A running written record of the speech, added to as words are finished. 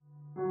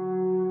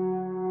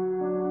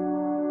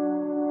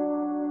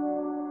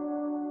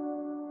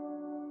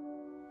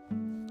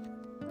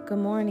Good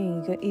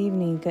morning, good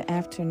evening, good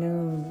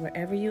afternoon,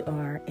 wherever you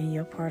are in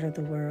your part of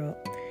the world.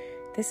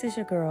 This is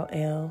your girl,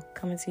 Elle,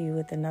 coming to you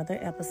with another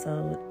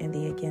episode in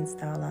the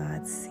Against All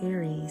Odds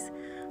series,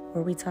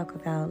 where we talk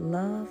about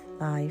love,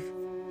 life,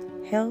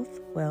 health,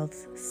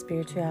 wealth,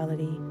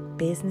 spirituality,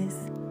 business,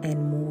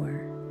 and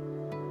more.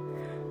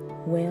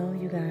 Well,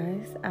 you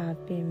guys,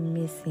 I've been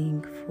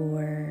missing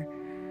for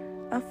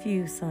a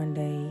few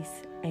Sundays,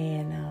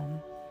 and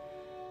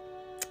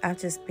I've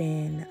just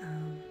been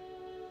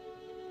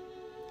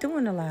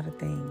doing a lot of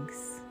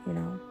things,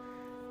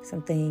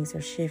 Some things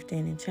are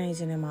shifting and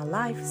changing in my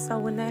life. So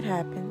when that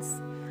happens,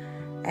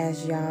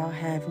 as y'all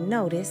have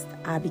noticed,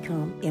 I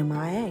become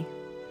MIA.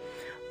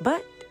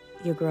 But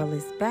your girl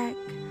is back,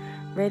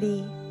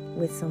 ready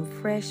with some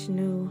fresh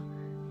new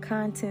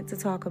content to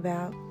talk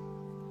about.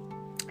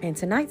 And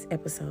tonight's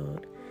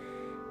episode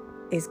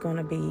is going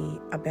to be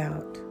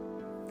about,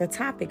 the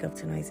topic of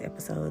tonight's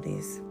episode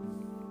is,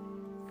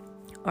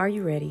 are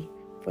you ready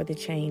for the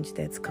change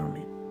that's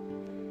coming?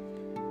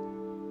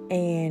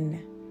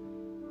 And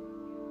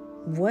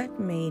what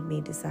made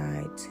me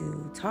decide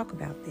to talk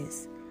about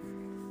this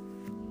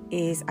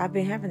is I've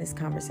been having this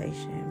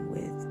conversation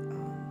with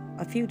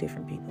a few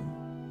different people,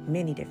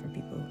 many different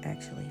people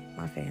actually,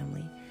 my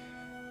family,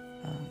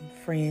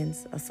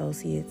 friends,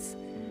 associates,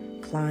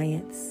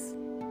 clients,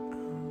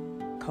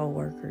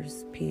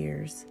 co-workers,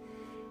 peers.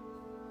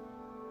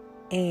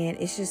 And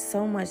it's just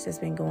so much that's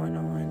been going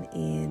on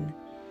in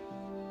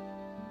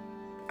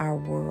our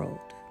world,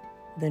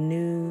 the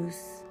news,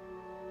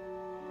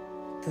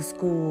 the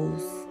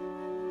schools,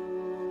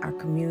 our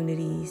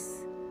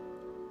communities,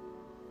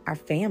 our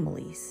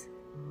families.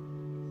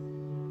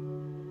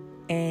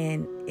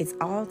 And it's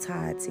all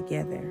tied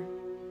together.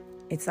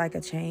 It's like a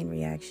chain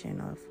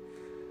reaction of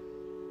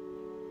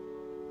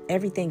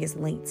everything is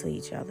linked to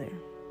each other.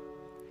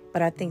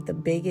 But I think the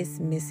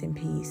biggest missing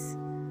piece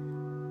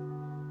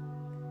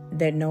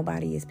that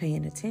nobody is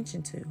paying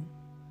attention to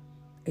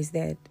is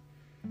that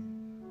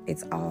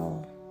it's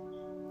all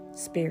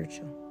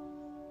spiritual.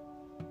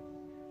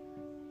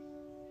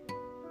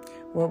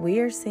 What we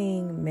are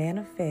seeing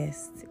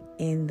manifest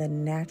in the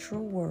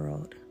natural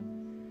world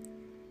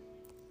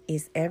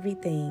is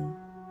everything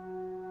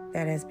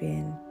that has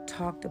been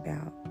talked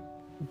about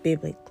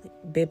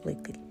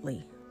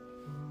biblically.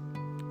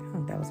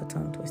 Oh, that was a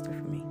tongue twister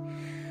for me.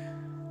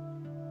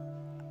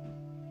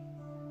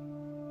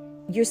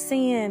 You're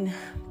seeing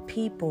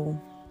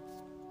people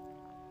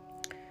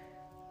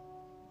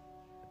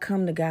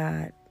come to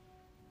God,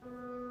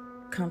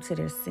 come to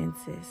their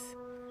senses,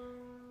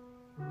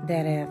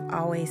 that have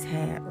always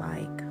had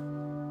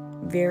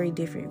very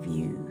different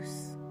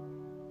views,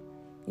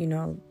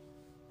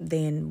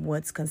 than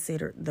what's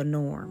considered the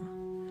norm.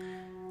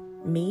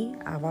 Me,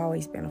 I've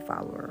always been a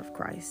follower of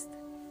Christ.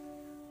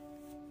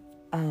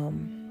 But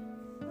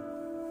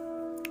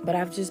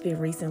I've just been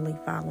recently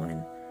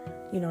following,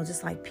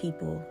 just like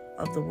people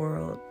of the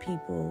world,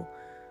 people,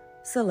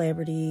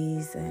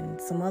 celebrities, and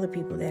some other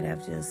people that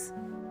have just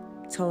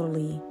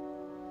totally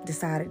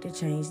decided to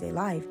change their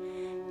life.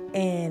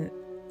 And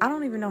I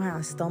don't even know how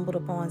I stumbled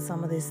upon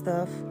some of this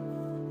stuff,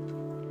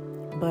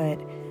 but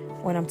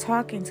when I'm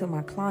talking to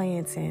my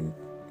clients and,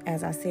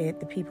 as I said,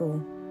 the people,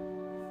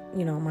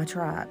 my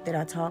tribe that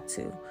I talk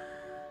to,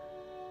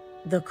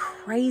 the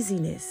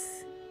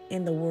craziness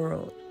in the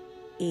world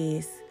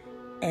is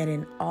at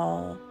an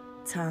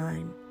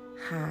all-time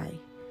high.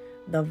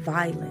 The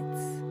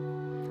violence,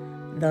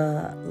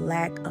 the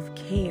lack of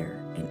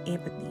care and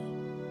empathy,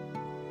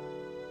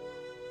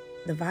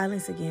 the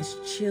violence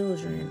against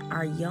children,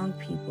 our young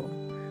people,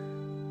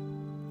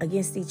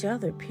 against each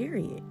other,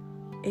 period.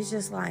 It's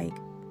just like,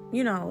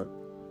 I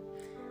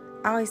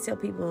always tell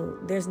people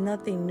there's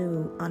nothing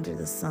new under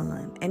the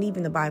sun. And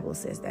even the Bible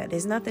says that.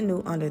 There's nothing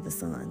new under the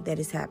sun that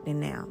is happening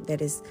now, that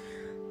has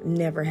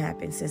never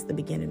happened since the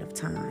beginning of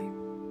time.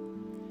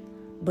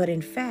 But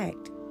in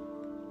fact,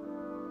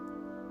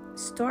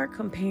 start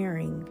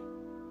comparing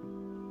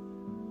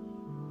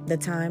the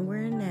time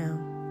we're in now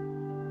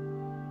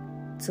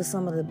to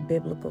some of the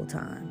biblical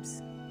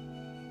times.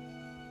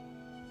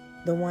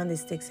 The one that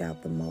sticks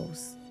out the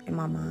most in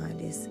my mind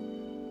is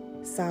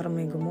Sodom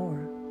and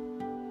Gomorrah,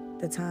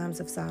 the times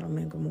of Sodom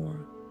and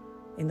Gomorrah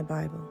in the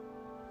Bible.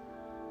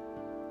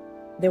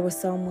 There was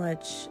so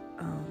much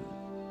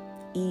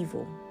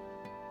evil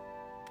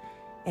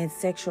and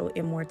sexual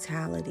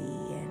immorality,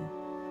 and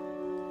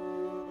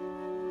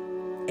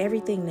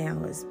everything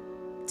now is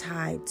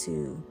tied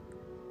to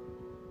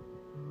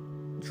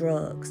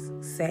drugs,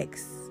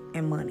 sex,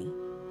 and money.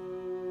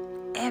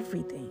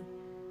 Everything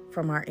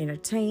from our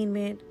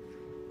entertainment,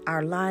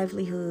 our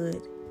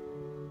livelihood,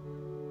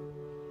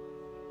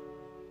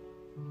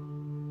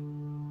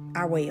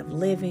 our way of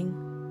living,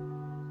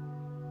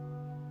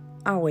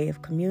 our way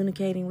of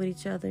communicating with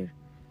each other.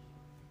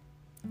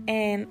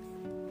 And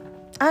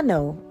I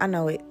know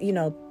it,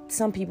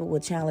 some people will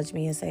challenge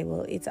me and say,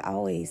 well, it's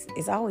always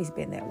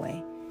been that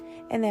way.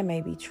 And that may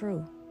be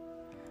true,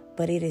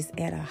 but it is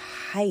at a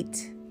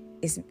height.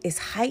 It's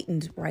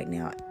heightened right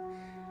now.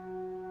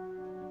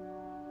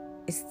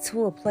 It's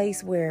to a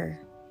place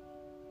where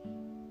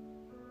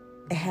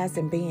it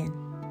hasn't been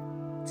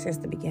since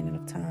the beginning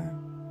of time.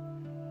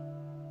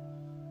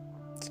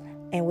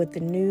 And with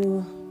the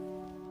new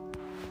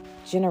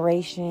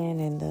generation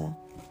and the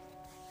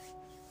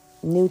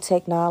new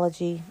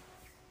technology,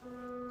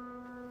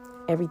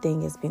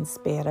 everything has been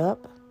sped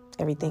up.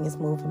 Everything is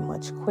moving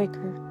much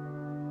quicker,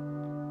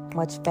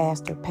 much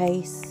faster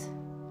pace.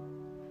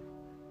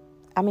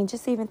 I mean,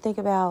 just even think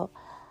about,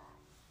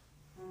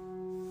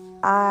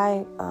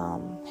 I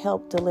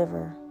helped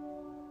deliver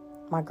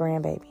my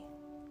grandbaby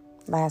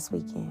last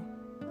weekend.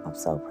 I'm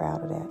so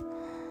proud of that.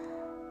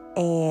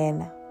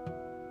 And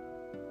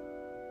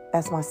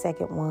that's my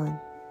second one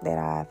that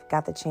I've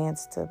got the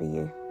chance to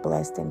be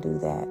blessed and do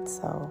that.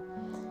 So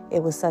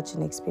it was such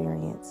an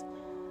experience.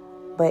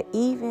 But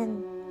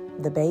even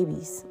the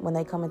babies, when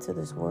they come into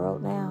this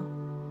world now,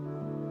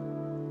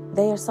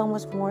 they are so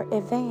much more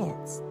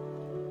advanced.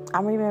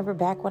 I remember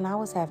back when I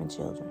was having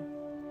children.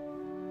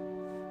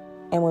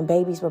 And when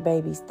babies were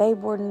babies, they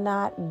were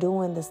not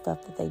doing the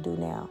stuff that they do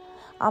now.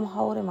 I'm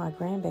holding my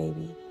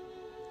grandbaby,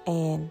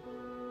 and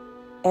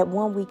at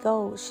 1 week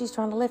old, she's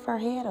trying to lift her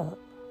head up.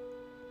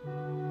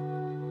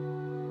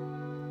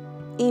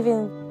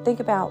 Even think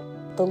about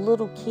the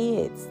little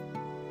kids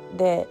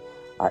that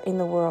are in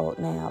the world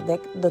now,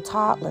 the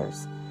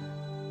toddlers.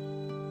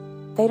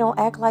 They don't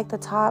act like the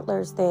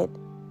toddlers that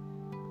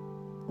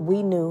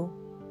we knew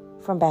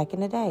from back in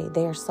the day.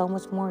 They are so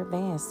much more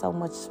advanced, so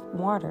much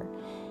smarter.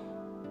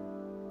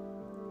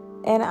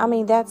 And I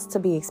mean, that's to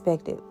be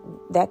expected.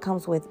 That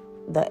comes with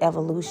the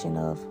evolution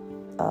of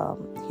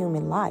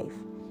human life.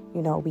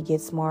 You know, we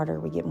get smarter,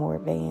 we get more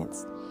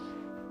advanced,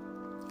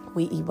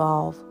 we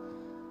evolve.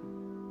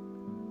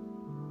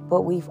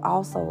 But we've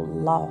also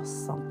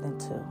lost something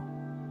too.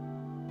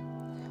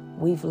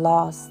 We've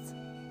lost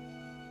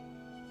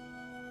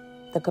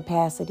the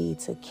capacity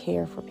to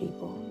care for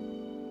people,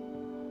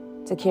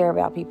 to care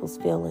about people's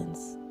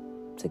feelings,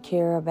 to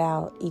care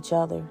about each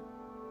other.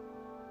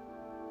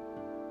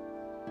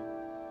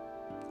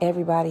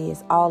 Everybody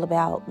is all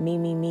about me,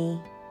 me, me.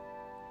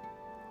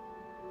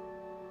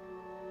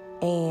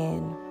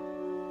 And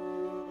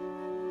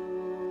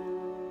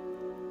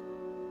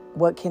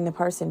what can the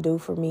person do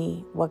for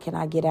me? What can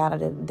I get out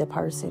of the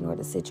person or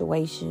the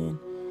situation?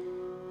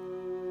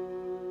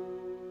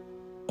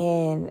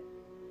 And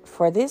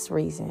for this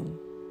reason,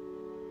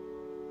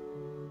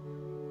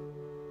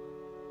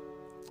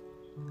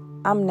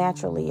 I'm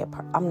naturally a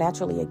giver.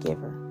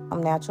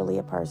 I'm naturally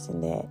a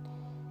person that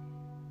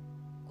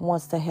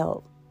wants to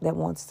help, that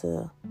wants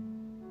to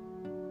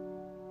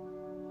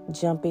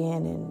jump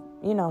in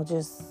and,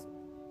 just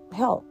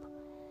help.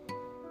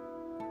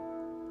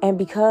 And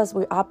because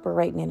we're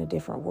operating in a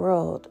different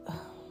world,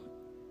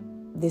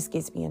 this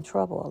gets me in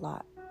trouble a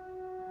lot.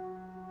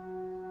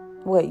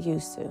 Well, it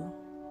used to.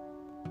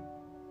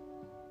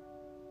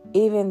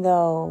 Even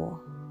though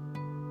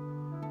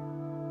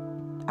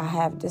I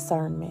have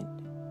discernment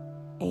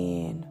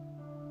and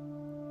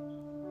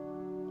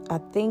I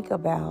think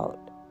about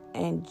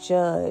and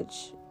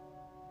judge,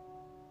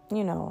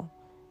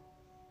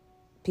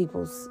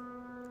 people's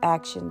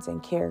actions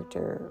and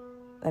character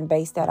and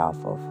base that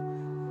off of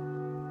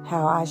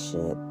how I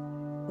should,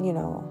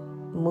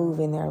 move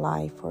in their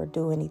life or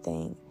do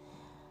anything.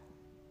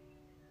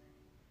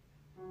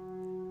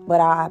 But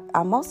I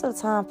most of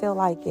the time feel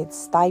like it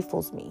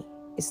stifles me.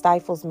 It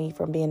stifles me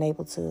from being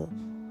able to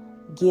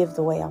give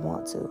the way I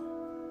want to,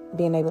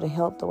 being able to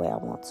help the way I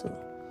want to.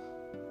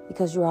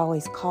 Because you're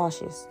always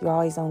cautious. You're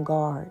always on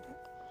guard.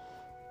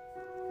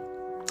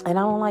 And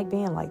I don't like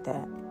being like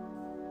that.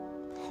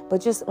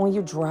 But just when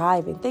you're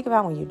driving, think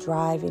about when you're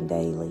driving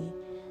daily.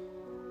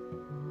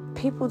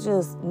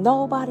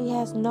 Nobody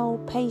has no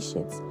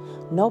patience.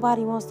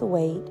 Nobody wants to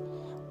wait.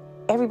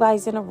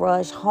 Everybody's in a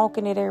rush,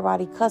 honking at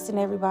everybody, cussing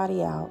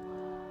everybody out.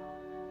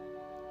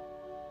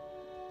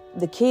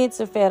 The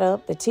kids are fed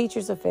up. The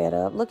teachers are fed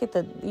up. Look at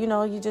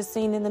you just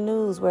seen in the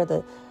news where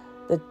the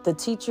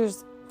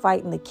teachers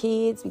fighting the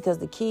kids because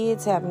the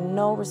kids have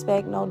no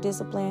respect, no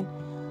discipline.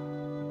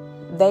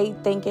 They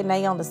thinking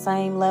they on the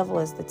same level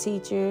as the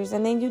teachers.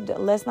 And then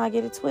let's not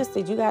get it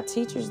twisted. You got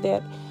teachers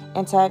that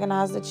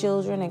antagonize the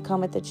children and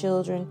come at the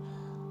children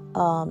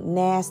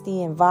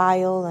nasty and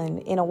vile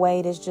and in a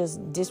way that's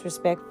just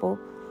disrespectful.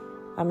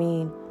 I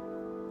mean,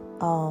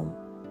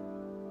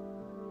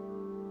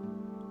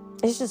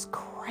 it's just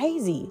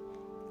crazy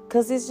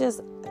because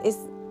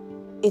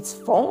it's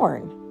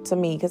foreign to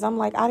me because I'm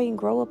like, I didn't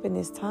grow up in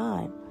this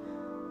time.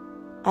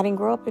 I didn't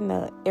grow up in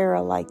an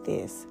era like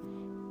this.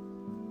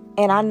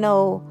 And I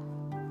know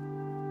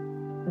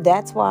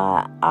that's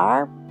why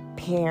our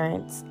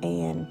parents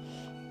and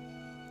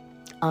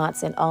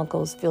aunts and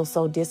uncles feel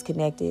so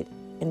disconnected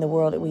in the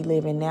world that we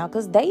live in now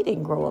because they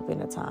didn't grow up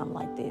in a time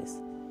like this.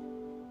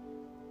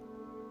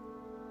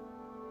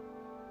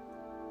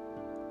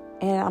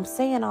 And I'm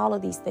saying all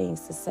of these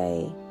things to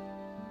say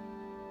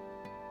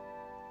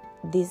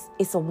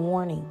it's a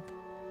warning.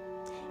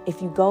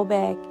 If you go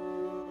back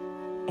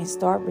and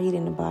start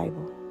reading the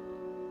Bible,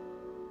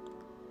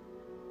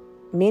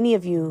 many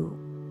of you,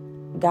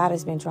 God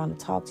has been trying to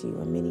talk to you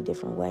in many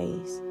different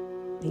ways.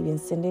 He's been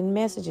sending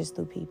messages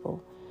through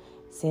people,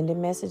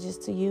 sending messages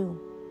to you.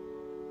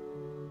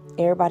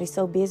 Everybody's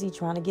so busy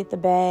trying to get the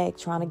bag,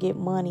 trying to get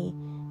money.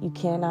 You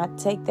cannot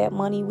take that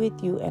money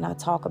with you. And I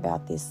talk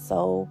about this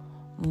so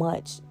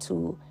much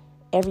to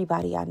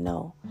everybody I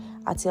know.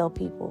 I tell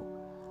people,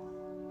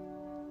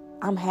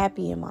 I'm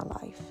happy in my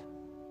life.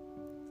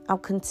 I'm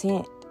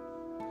content.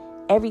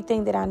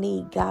 Everything that I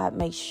need, God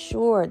makes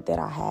sure that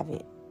I have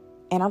it.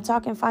 And I'm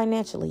talking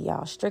financially,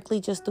 y'all, strictly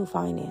just through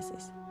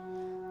finances.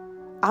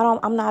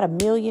 I'm not a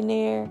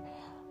millionaire.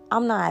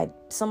 I'm not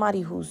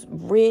somebody who's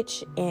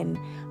rich in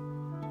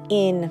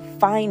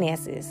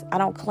finances. I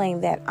don't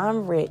claim that.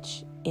 I'm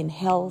rich in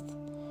health,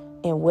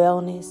 in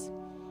wellness,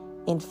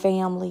 in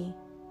family.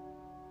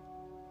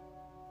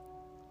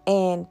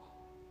 And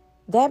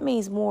that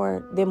means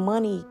more than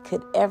money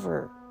could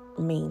ever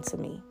mean to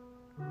me.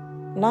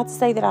 Not to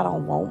say that I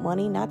don't want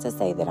money, not to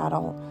say that I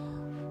don't,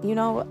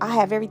 I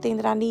have everything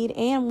that I need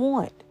and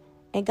want.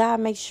 And God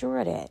makes sure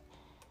of that.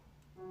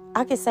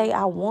 I can say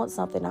I want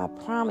something, I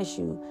promise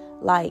you,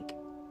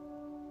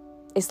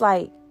 it's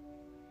like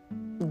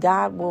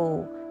God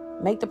will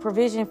make the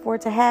provision for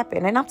it to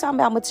happen. And I'm talking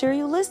about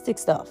materialistic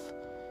stuff.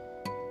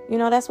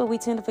 That's what we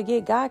tend to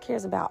forget. God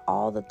cares about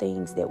all the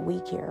things that we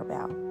care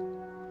about.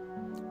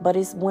 But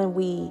it's when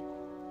we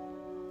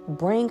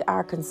bring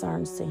our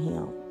concerns to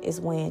Him is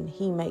when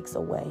He makes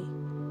a way.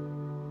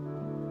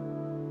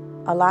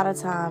 A lot of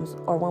times,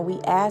 or when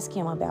we ask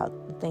Him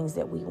about the things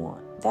that we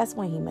want, that's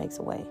when He makes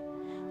a way.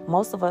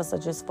 Most of us are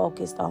just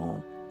focused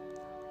on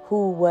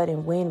who, what,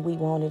 and when we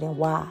want it and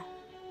why.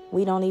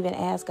 We don't even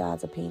ask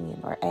God's opinion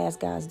or ask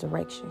God's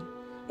direction.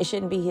 It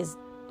shouldn't be His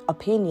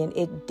opinion.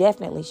 It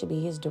definitely should be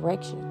His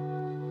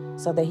direction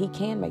so that He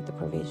can make the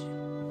provision.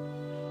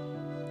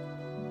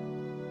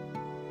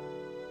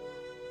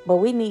 But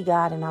we need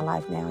God in our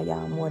life now,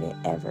 y'all, more than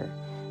ever.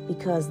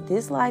 Because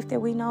this life that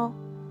we know,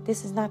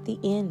 this is not the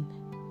end.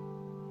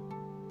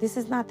 This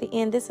is not the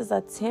end. This is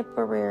a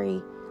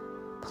temporary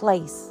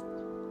place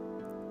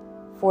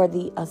for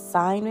the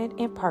assignment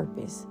and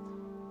purpose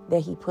that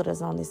He put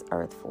us on this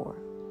earth for.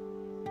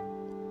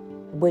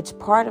 Which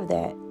part of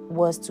that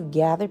was to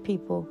gather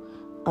people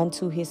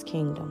unto His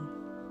kingdom.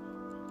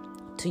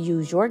 To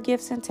use your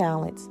gifts and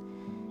talents,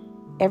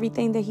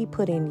 everything that He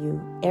put in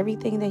you,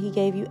 everything that He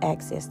gave you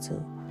access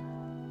to,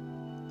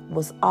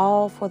 was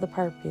all for the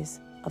purpose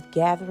of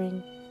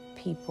gathering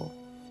people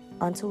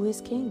unto His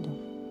kingdom.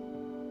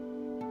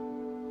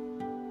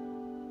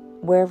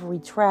 Wherever we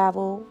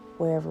travel,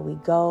 wherever we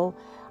go,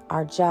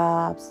 our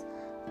jobs,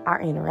 our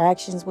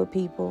interactions with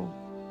people,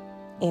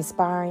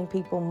 inspiring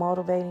people,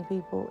 motivating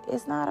people,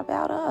 it's not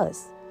about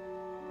us.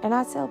 And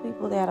I tell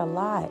people that a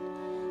lot.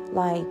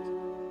 Like,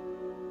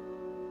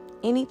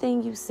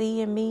 anything you see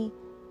in me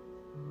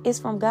is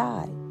from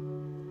God.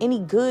 Any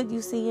good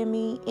you see in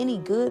me, any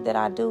good that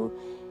I do,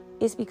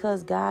 it's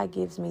because God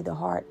gives me the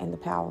heart and the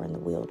power and the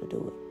will to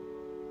do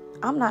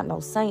it. I'm not no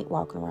saint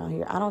walking around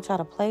here. I don't try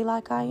to play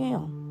like I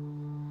am.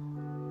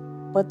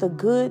 But the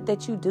good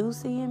that you do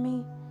see in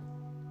me,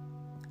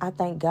 I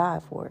thank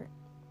God for it.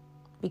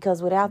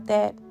 Because without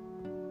that,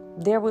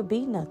 there would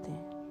be nothing.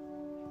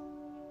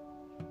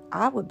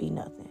 I would be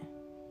nothing.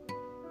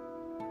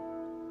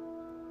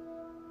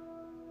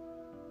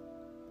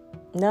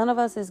 None of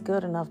us is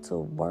good enough to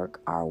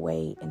work our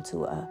way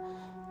into a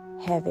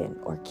heaven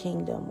or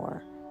kingdom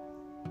or,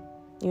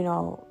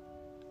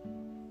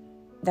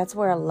 that's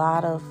where a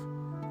lot of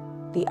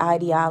the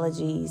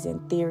ideologies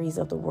and theories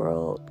of the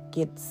world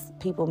gets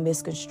people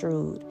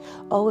misconstrued.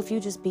 Oh, if you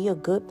just be a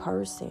good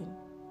person.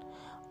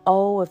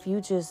 Oh, if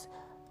you just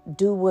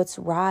do what's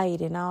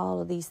right, and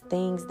all of these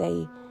things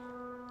they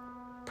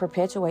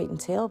perpetuate and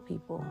tell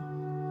people.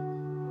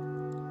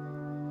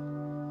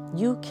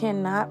 You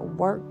cannot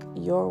work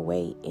your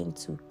way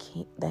into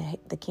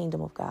the kingdom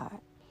of God.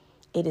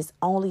 It is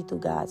only through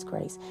God's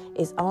grace.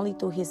 It's only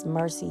through His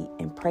mercy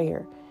and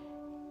prayer.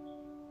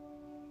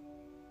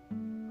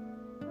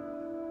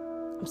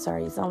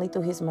 It's only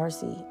through His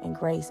mercy and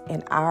grace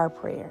and our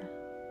prayer.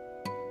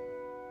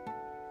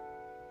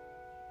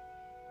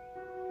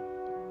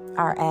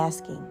 Our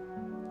asking.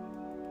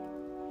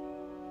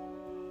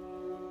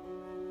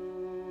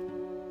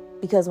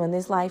 Because when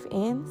this life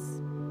ends,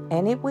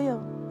 and it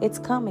will, it's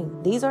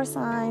coming. These are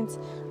signs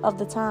of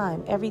the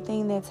time.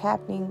 Everything that's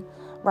happening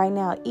right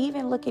now,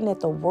 even looking at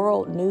the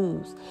world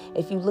news,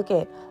 if you look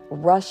at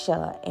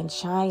Russia and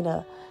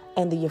China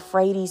and the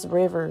Euphrates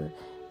River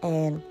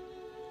and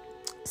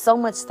so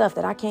much stuff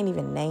that I can't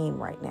even name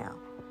right now.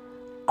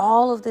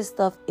 All of this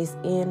stuff is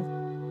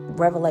in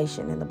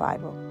Revelation in the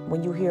Bible.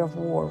 When you hear of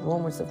war,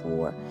 rumors of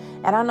war.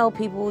 And I know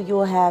people,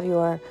 you'll have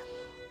your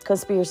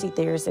conspiracy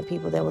theorists and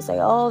people that will say,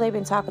 oh, they've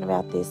been talking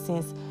about this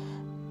since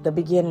the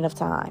beginning of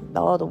time.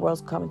 Oh, the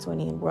world's coming to an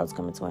end. World's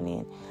coming to an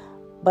end.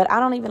 But I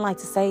don't even like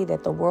to say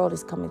that the world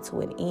is coming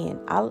to an end.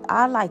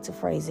 I like to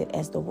phrase it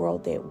as the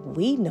world that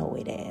we know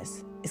it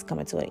as is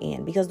coming to an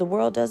end, because the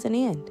world doesn't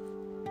end.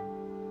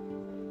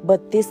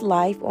 But this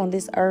life on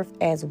this earth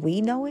as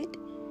we know it,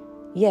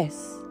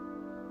 yes,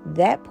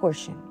 that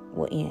portion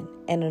will end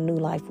and a new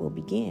life will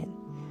begin.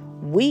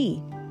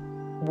 we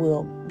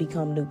will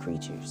become new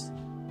creatures.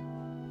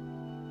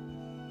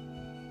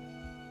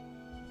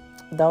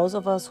 Those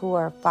of us who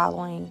are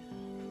following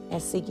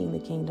and seeking the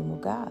kingdom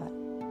of God.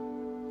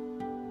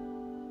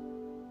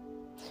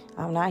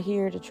 I'm not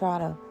here to try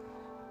to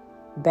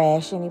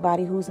bash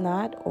anybody who's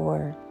not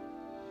or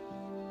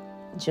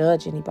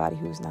judge anybody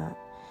who's not.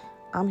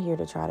 I'm here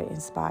to try to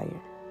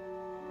inspire.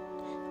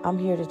 I'm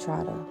here to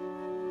try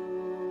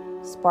to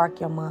spark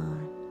your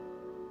mind,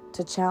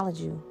 to challenge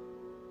you,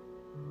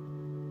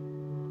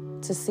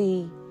 to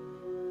see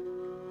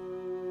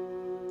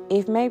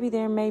if maybe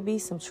there may be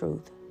some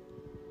truth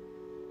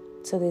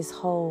to this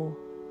whole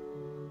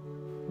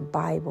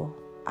Bible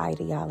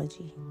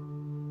ideology,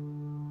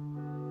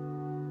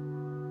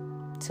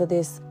 to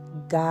this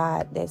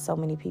God that so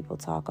many people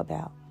talk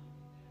about.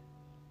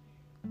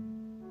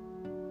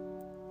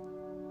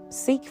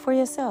 Seek for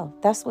yourself.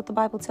 That's what the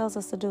Bible tells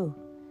us to do.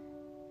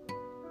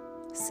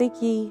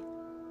 Seek ye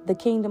the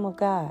kingdom of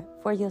God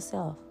for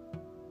yourself.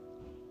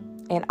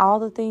 And all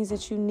the things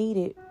that you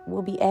needed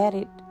will be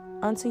added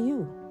unto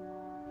you.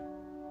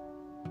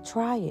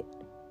 Try it.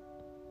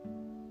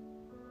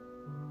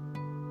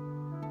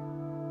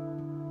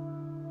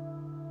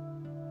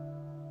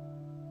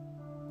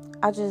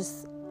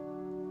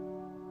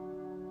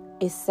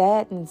 It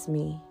saddens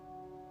me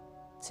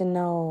to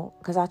know,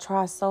 because I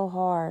try so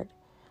hard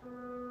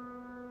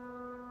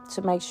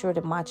to make sure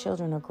that my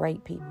children are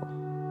great people.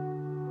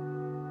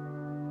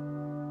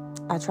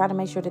 I try to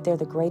make sure that they're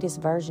the greatest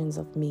versions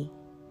of me.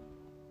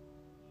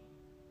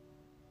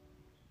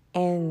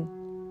 And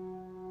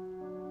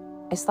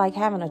it's like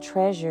having a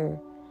treasure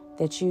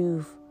that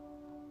you've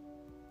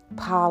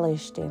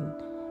polished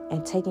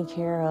and taken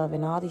care of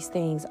and all these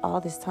things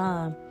all this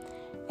time.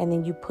 And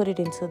then you put it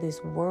into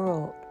this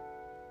world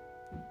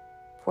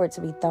for it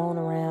to be thrown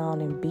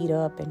around and beat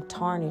up and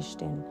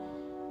tarnished and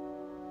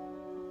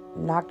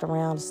knocked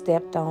around,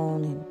 stepped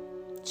on and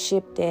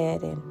chipped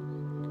at. And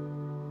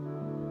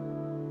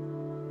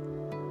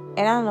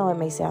I know it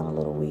may sound a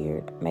little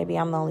weird. Maybe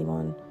I'm the only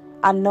one.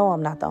 I know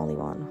I'm not the only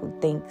one who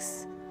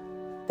thinks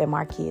that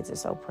my kids are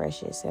so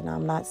precious. And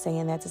I'm not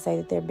saying that to say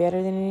that they're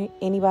better than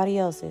anybody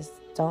else's.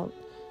 Don't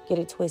get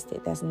it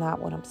twisted. That's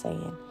not what I'm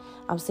saying.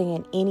 I'm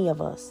saying any of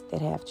us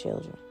that have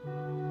children.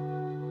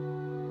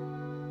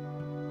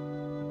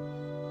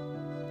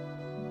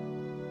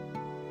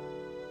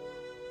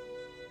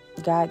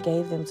 God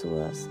gave them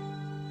to us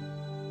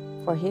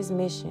for his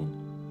mission.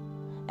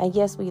 And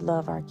yes, we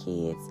love our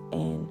kids,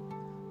 and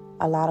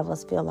a lot of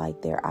us feel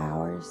like they're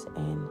ours.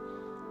 And,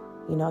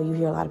 you know, you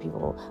hear a lot of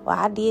people, well,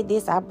 I did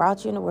this, I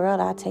brought you in the world,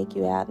 I take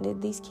you out.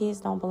 And these kids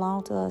don't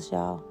belong to us,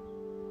 y'all.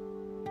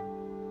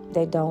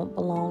 They don't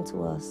belong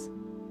to us.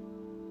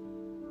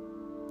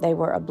 They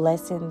were a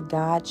blessing.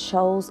 God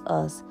chose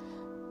us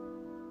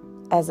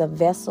as a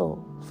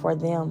vessel for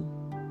them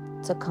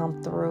to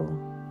come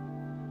through,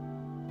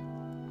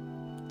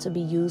 to be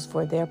used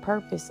for their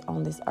purpose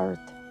on this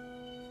earth.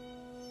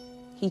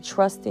 He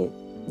trusted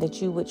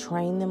that you would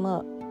train them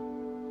up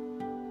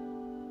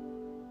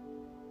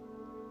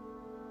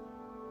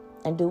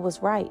and do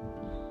what's right.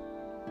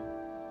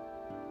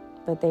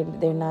 But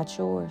they're not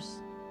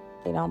yours.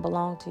 They don't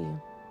belong to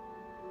you.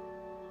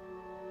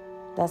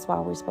 That's why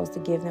we're supposed to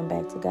give them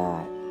back to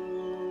God.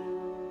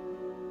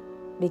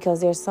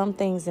 Because there's some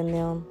things in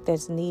them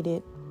that's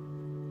needed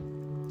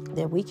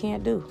that we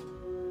can't do.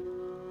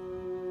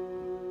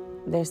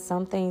 There's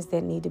some things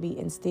that need to be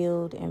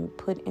instilled and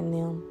put in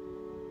them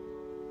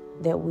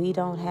that we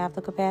don't have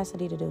the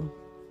capacity to do.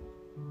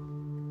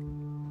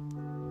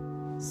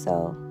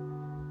 So,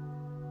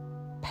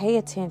 pay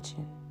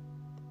attention.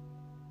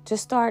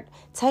 Just I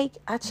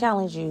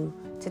challenge you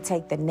to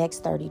take the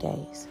next 30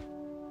 days.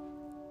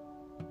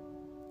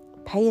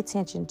 Pay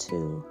attention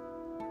to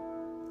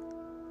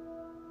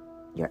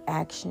your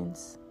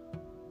actions,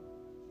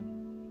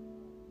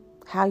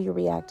 how you're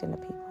reacting to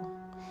people.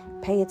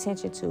 Pay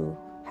attention to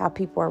how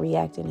people are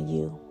reacting to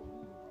you,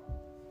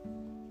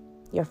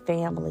 your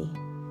family,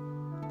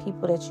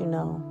 people that you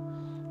know,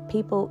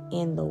 people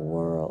in the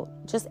world.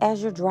 Just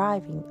as you're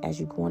driving, as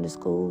you're going to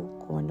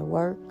school, going to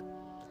work.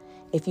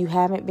 If you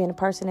haven't been a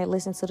person that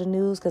listens to the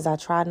news, because I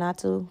try not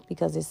to,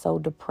 because it's so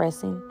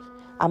depressing,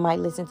 I might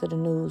listen to the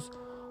news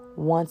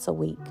once a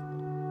week.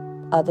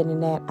 Other than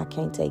that, I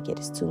can't take it.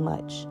 It's too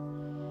much.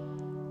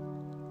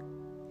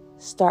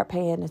 Start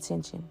paying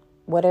attention.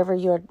 Whatever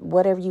you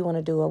want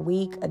to do, a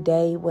week, a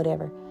day,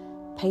 whatever.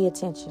 Pay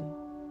attention.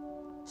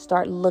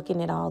 Start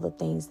looking at all the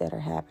things that are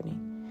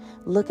happening.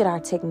 Look at our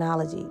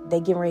technology.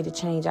 They getting ready to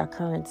change our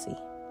currency.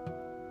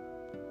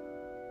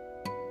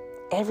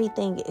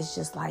 Everything is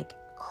just like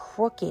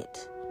crooked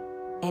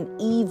and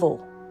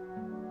evil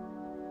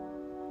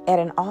at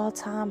an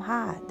all-time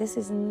high. This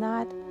is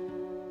not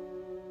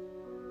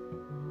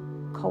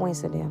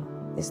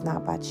coincidental. It's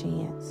not by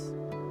chance.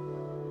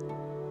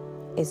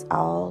 It's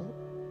all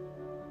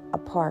a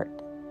part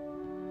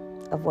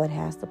of what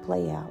has to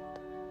play out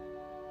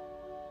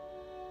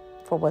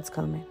for what's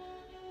coming.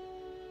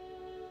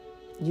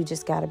 You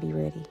just got to be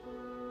ready.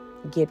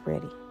 Get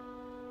ready.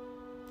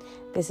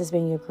 This has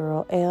been your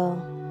girl,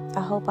 Elle.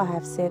 I hope I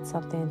have said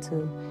something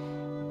to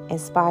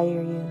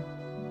inspire you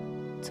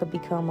to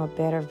become a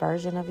better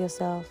version of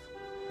yourself,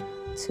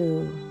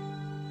 to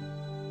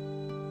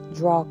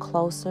draw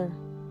closer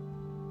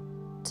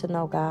to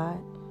know God.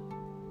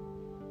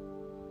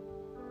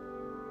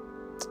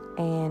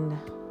 And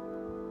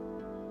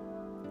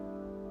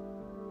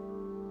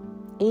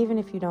even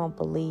if you don't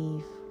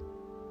believe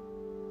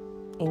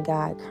in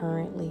God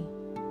currently,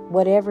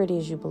 whatever it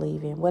is you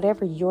believe in,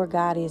 whatever your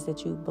God is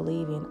that you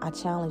believe in, I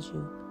challenge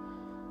you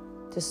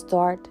to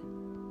start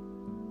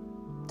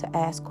to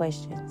ask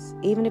questions.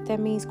 Even if that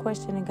means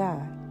questioning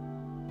God.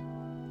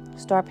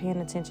 Start paying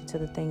attention to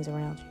the things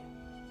around you.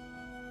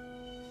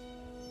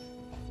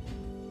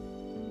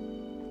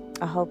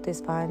 I hope this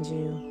finds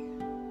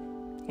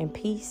you in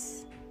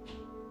peace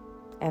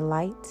and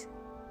light.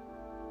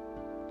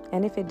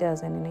 And if it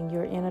doesn't, and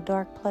you're in a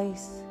dark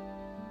place,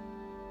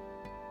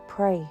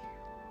 pray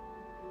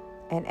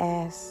and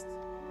ask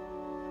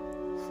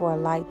for a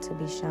light to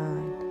be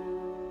shined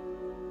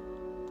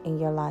in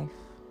your life.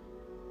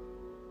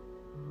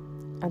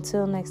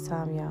 Until next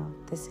time, y'all,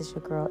 this is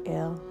your girl,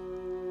 Elle,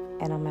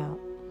 and I'm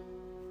out.